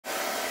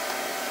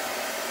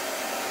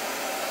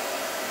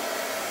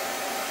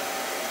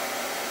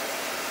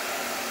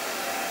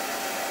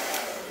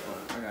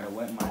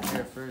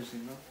hair first, you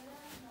know?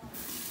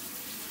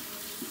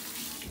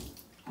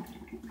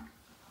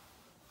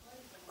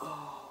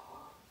 Oh.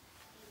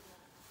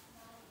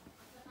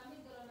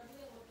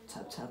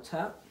 Tap, tap,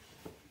 tap.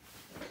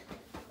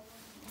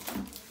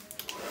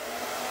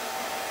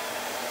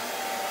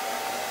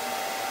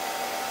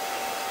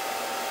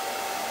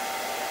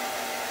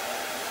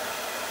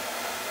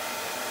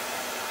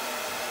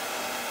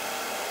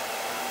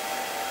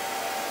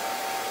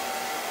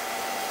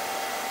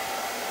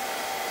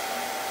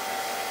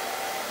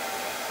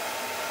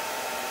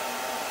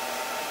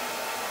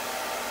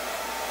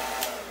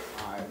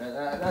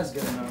 That's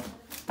good enough,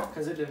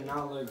 because it did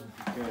not look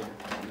good,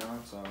 you know,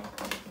 so.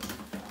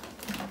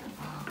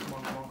 Come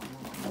on.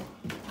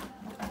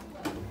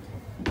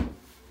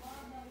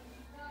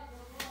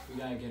 We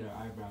gotta get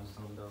our eyebrows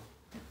done, though.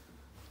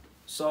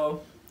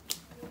 So,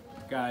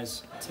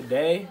 guys,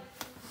 today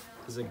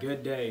is a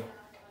good day.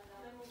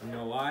 You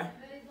know why?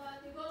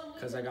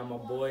 Because I got my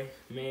boy,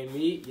 Man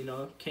Meat, you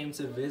know, came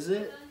to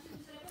visit.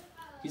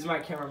 He's my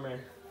cameraman.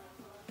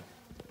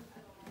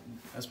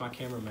 That's my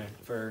cameraman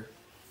for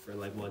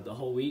like what, the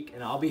whole week,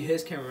 and I'll be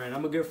his cameraman.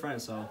 I'm a good friend,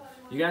 so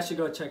you guys should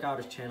go check out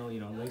his channel, you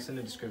know, links in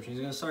the description.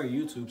 He's gonna start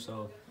YouTube,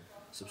 so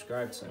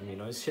subscribe to him, you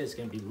know, his shit's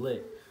gonna be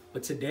lit.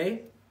 But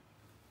today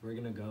we're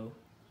gonna go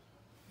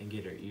and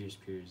get our ears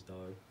pierced,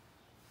 dog.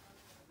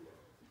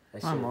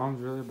 My mom's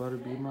really about to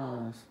beat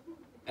my ass.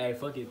 Hey,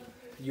 fuck it,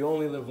 you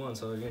only live once,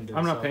 so you're gonna do it.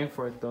 I'm not paying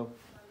for it though.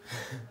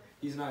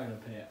 He's not gonna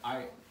pay it.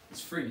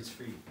 It's free.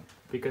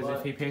 Because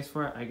if he pays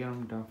for it, I get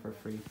him done for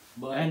free.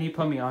 But and he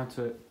put me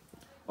onto it.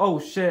 Oh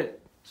shit.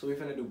 So we're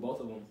finna do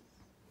both of them.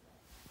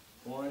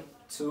 1,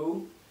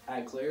 2,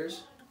 at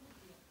Claire's.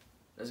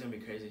 That's gonna be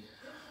crazy.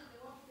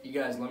 You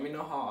guys, let me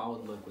know how I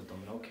would look with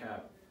them. No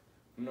cap.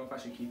 Let me know if I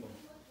should keep them.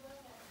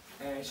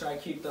 And should I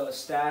keep the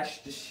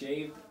stash just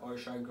shaved, or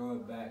should I grow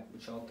it back?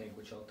 What y'all think?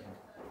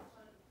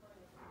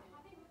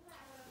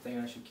 I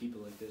think I should keep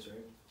it like this,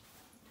 right?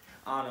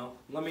 I don't know.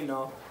 Let me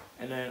know.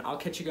 And then I'll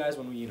catch you guys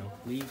when we, you know,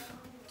 leave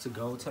to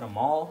go to the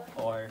mall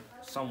or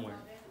somewhere.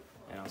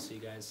 And I'll see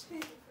you guys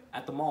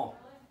at the mall.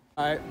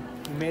 Alright,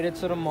 we made it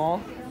to the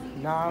mall.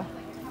 Now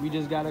we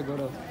just gotta go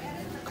to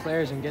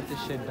Claire's and get this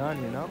shit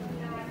done, you know?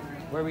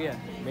 Where we at?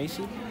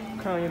 Macy?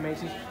 Currently in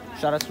Macy's.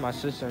 Shout out to my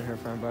sister and her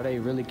friend, bro. They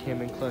really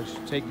came in clutch,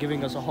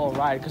 giving us a whole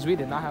ride, because we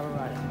did not have a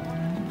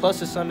ride. Plus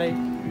it's Sunday,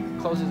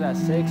 closes at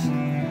 6.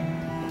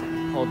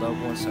 Hold up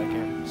 1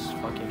 second. It's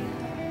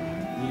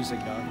fucking music,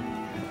 dog.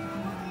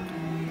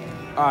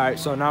 Alright,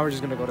 so now we're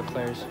just gonna go to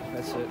Claire's.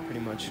 That's it,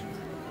 pretty much.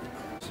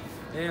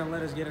 They didn't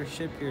let us get our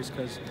shit pierced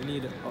because we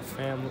need a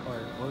family, or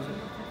what was it?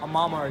 A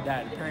mama or a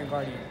dad, parent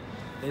guardian.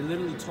 They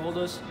literally told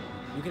us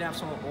you can have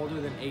someone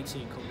older than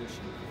 18 come with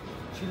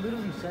you. She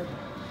literally said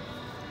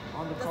that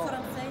on the call.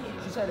 That's what I'm saying.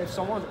 She said if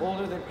someone's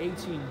older than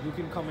 18, you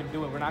can come and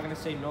do it. We're not gonna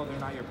say no, they're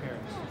not your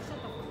parents.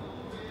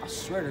 I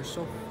swear they're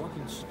so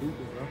fucking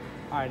stupid, bro.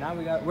 Alright, now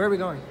where are we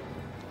going?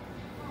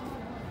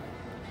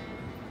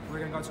 We're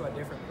gonna go to a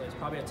different place,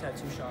 probably a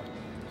tattoo shop,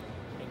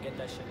 and get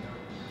that shit done.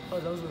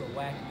 Oh, those were the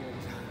whack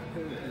ears.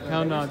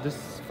 Hell no,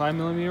 this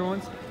 5mm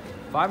ones?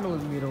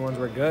 5mm ones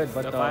were good,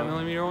 but the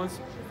 5mm ones?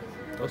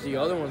 The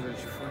other ones were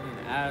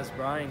fucking ass,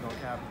 bro. I ain't gonna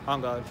cap. Oh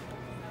god.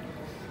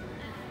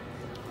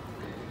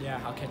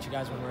 Yeah, I'll catch you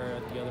guys when we're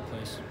at the other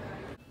place.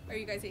 Are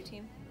you guys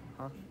 18?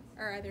 Huh?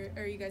 Or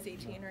are you guys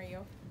 18? Or are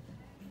you?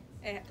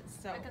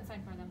 So. I can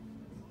sign for them.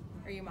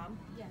 Are you mom?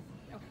 Yes.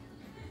 Okay.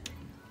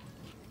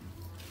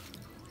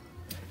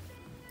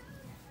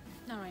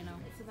 Not right now.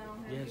 So then I'll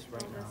have Yes, you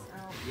right fill this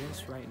now. out.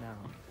 Yes, right now.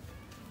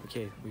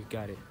 Okay, we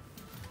got it.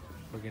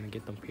 We're gonna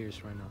get them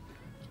pierced right now.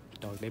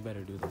 Dog, they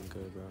better do them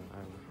good, bro.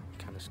 I'm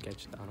kind of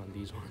sketched out on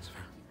these ones,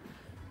 bro.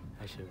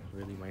 That shit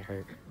really might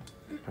hurt.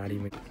 Not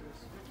even.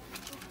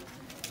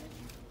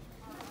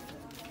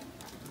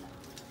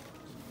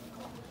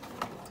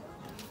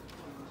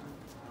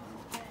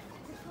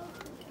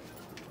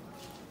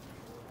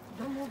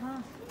 Don't move,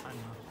 huh? I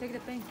know. Take the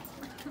pain.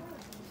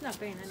 It's not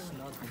pain anyway. It's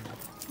nothing.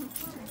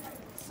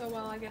 So,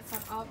 well, I guess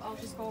I'll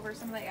just go over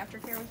some of the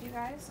aftercare with you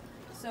guys.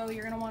 So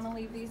you're going to want to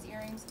leave these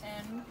earrings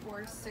in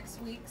for 6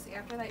 weeks.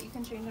 After that, you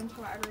can change them to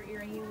whatever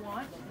earring you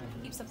want.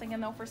 Keep something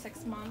in though for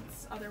 6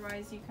 months.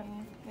 Otherwise, you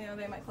can,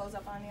 they might close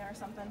up on you or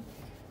something.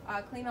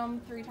 Clean them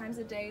 3 times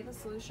a day. The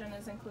solution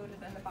is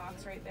included in the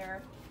box right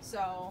there.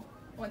 So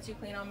once you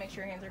clean them, make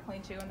sure your hands are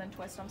clean too, and then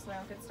twist them so they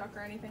don't get stuck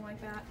or anything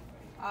like that.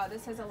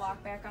 This has a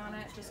lock back on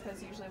it, just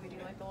because usually we do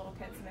like the little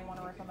kids and they want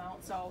to rip them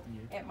out. So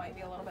it might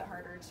be a little bit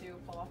harder to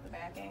pull off the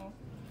backing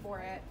for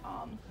it.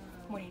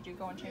 When you do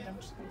go and change them,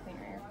 just clean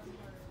your ear.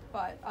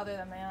 But other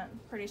than that,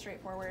 pretty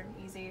straightforward,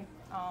 easy.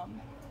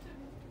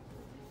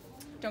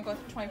 Don't go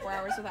 24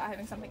 hours without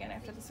having something in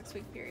after the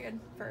 6-week period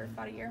for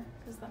about a year,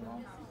 because then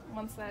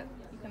once that,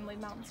 you can leave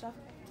them out and stuff.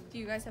 Do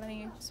you guys have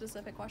any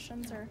specific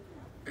questions or?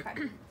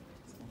 Okay.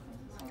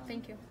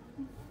 Thank you.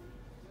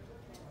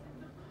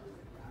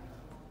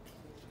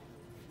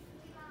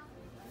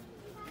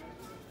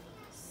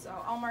 So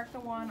I'll mark the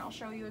one. I'll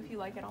show you if you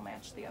like it. I'll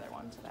match the other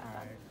one to that.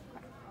 Alright.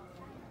 Okay.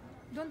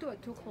 Don't do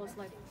it too close,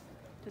 like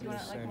Do you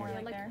want it like more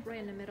like like there? right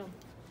in the middle.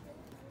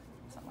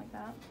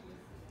 like that?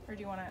 Or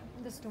do you want it?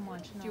 That's too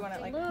much. No. Do you want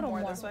it like a little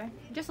more this way?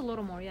 Just a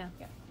little more, yeah.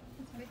 Yeah.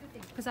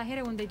 Because I hate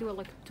it when they do it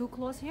like too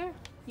close here.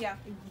 Yeah.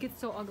 It gets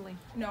so ugly.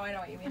 No, I know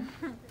what you mean.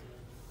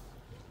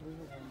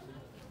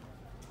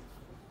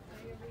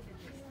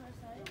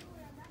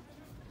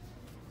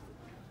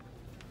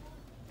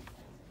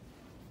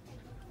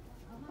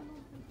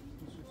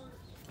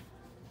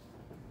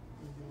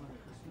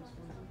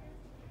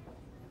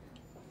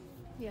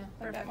 Yeah.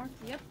 Like that more?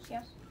 Yep.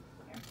 Yeah.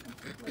 Here,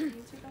 let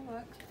you take a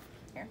look.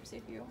 Here, see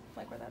if you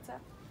like where that's at.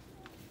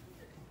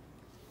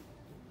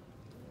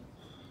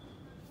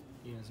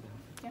 Yeah, it's good.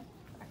 Yeah.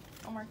 Okay.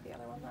 I'll mark the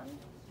other one then.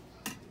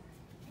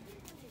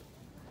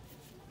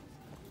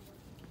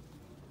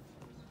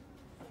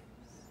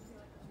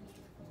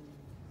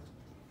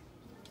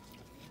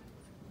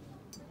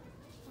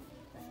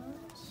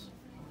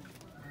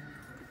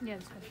 Yeah,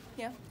 that's good.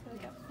 Yeah.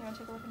 Yeah. You want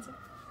to take a look and see?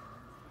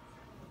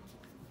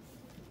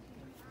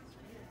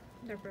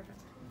 They're perfect.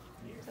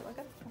 Does it look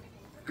good?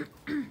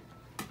 Okay.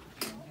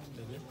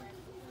 They're good?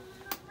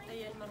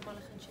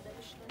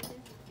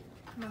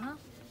 Uh-huh.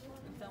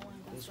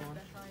 This one?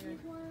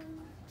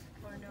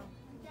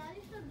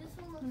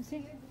 Let me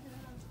see.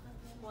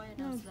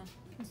 No,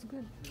 it's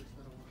good.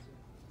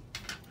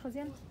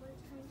 خزين؟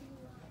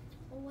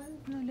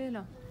 No,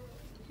 ليلى.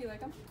 Do you like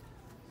them?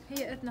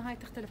 هي إذنها هاي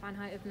تختلف عن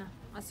هاي إذنها.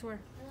 I swear.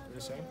 They're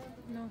the same?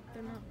 No,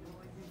 they're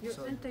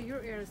not.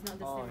 Your ear is not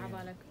the same yeah.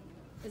 عبالك.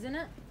 Isn't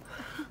it?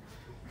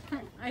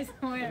 I You're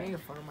swear. making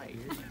fun of my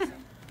ears?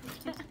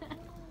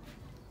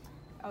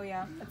 Oh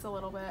yeah, it's a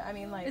little bit. I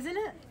mean, like, Isn't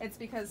it? it's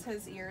because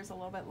his ear is a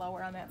little bit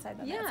lower on that side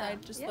than that Yeah,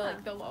 side. Just yeah. the,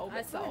 like the lobe I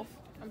swear. itself.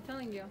 I'm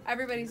telling you.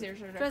 Everybody's ears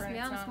are different. Trust me,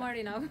 It's I'm not- smart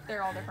enough.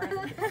 They're all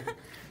different.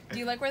 Do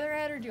you like where they're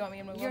at, or do you want me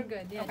to move You're them?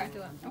 good. Yeah, Okay. just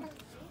do it. Okay.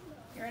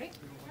 You ready?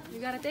 You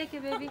gotta take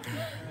it, baby.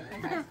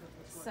 Okay.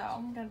 So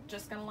I'm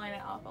just gonna line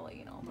it up. I'll let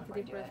you know before I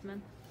Deep do breath, it.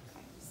 man.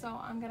 So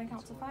I'm gonna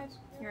count to 5.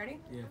 You ready?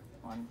 Yeah.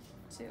 1,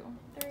 2,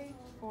 3,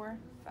 4,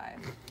 5.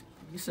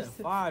 You said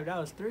 5, that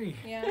was 3.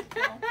 Yeah.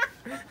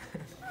 Well,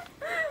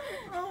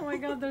 Oh my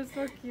god, they're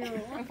so cute.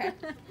 okay.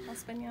 I'll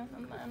spin you,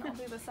 and then I'll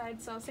do the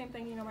side. So same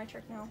thing. You know my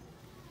trick now.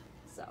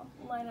 So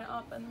line it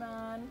up, and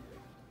then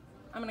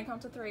I'm gonna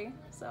count to 3.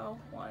 So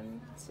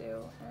 1, 2,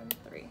 and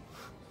 3.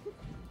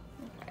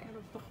 Okay.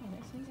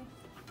 Nice and easy.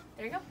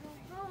 There you go.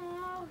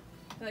 Oh,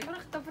 You like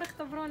it?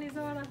 فرخت بروني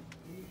زورة.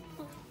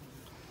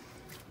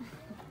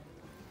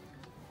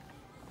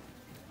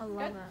 I love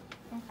Good? that.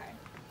 Okay.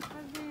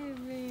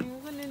 حبيبي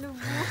غني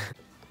نبوه.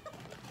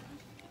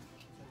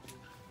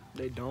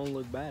 They don't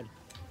look bad.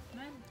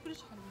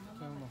 كلش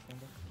حلوين.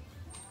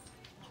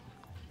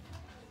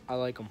 I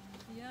like them.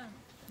 Yeah,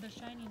 they're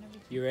shiny and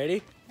everything. You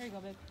ready? Here you go,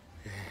 babe.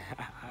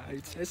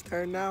 It's his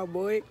turn now,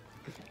 boy.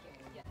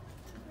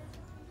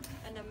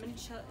 أنا من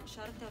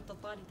شاركتها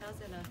بتطالي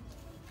تازلة.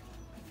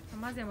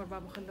 ما زي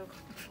مربابو خلوق.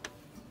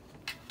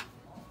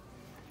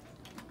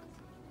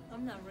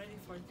 I'm not ready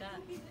for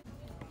that.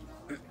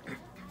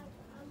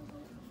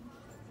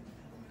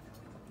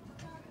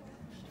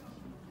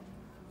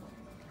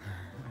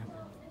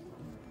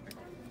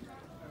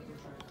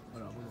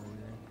 Hold on, I'm over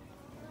there.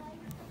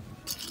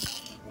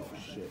 Oh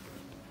shit.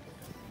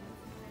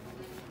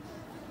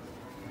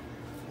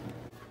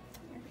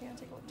 Okay, I'll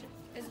take a look too.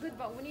 It's good,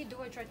 but when you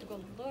do it, try to go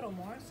a little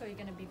more, so you're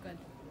gonna be good.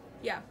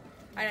 Yeah.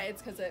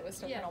 It's because it was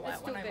still kind of wet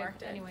it's when too I big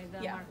marked it. anyway,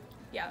 the yeah. mark.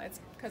 Yeah, it's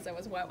because it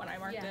was wet when I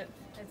marked Yeah, it.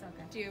 it's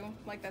okay. Do you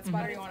like that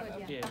spot or It's you want to good,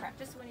 move? yeah. Okay.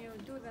 Just when you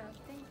do the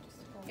thing,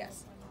 just go.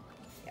 Yes.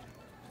 Yeah.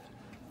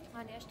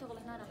 هاني اشتغل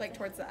هنا Like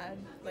towards the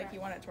end. Like Right. you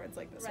want it towards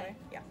like this Right. way?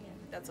 Yeah. Yeah.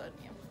 That's what,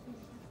 yeah.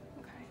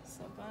 Okay,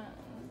 so then.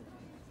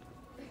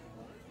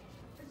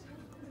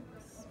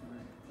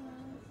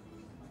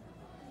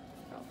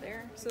 Out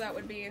there. So that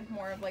would be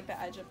more of like the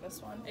edge of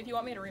this one. If you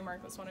want me to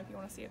remark this one, if you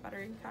want to see it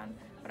better, you can.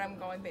 But I'm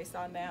going based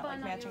on that, like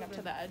matching up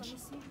to the edge.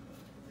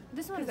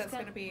 This one Because is that's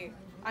going to be,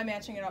 I'm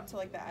matching it up to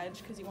like the edge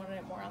because you wanted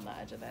it more on the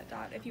edge of that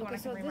dot. If you want,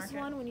 Okay, I so can remark this it.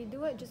 one, when you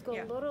do it, just go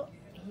Yeah. a little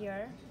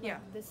here. Like Yeah.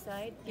 this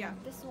side. Yeah.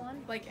 And this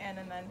one. Like in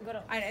and then. Go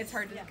to- It's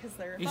hard Yeah. because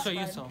they're. You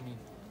spread. tell me.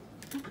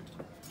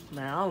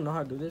 Man, I don't know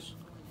how to do this.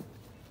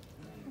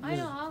 I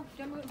know how.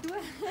 Do you want me to do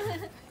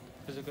it?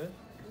 Is it good?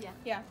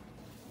 Yeah.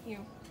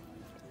 You.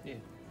 Yeah.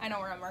 I know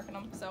where I'm marking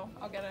them, so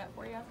I'll get it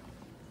for you.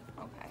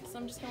 Okay, so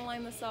I'm just gonna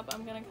line this up.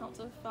 I'm gonna count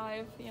to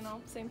 5. You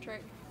know, same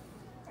trick.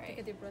 All Take a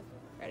right. deep breath.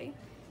 Ready?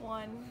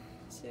 1,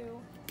 2,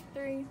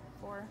 3,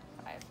 4,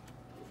 5.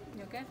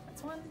 You okay?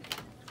 That's 1.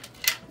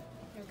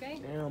 You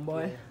okay? Damn,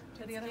 boy.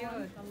 To the other Cute.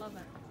 one. I love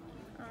it.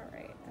 All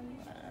right, and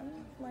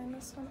then line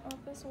this one up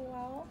as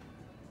well.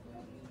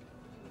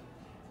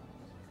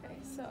 Okay,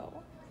 so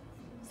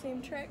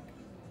same trick.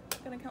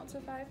 Gonna count to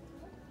 5.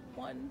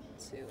 1,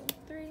 2,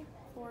 3,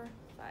 4,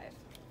 5.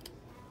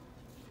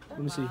 Let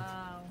me see.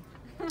 Wow.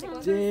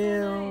 Damn.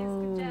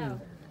 Good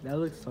job. That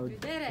looks so You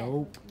did it.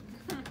 dope.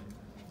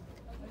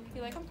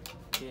 You like them?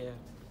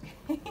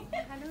 Yeah.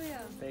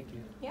 Hallelujah. Thank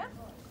you. Yeah.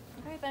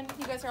 Okay, then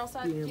you guys are all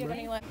set. Yeah, Do you have bro.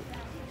 any like?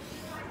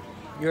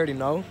 You already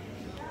know.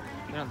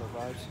 Yeah, the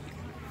vibes.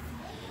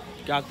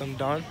 Got them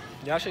done.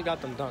 Y'all should got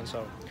them done,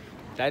 so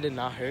that did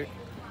not hurt.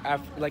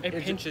 like It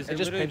pinches. It It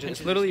just literally pinches. It's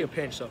pinches. literally a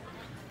pinch. So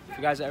if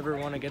you guys ever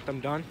want to get them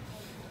done,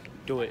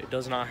 do it. It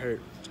does not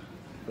hurt.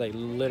 Like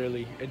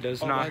literally, it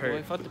does not By the way,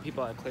 hurt. fuck the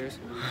people at Claire's.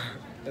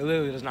 It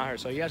literally does not hurt.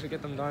 So you guys can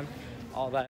get them done. All that.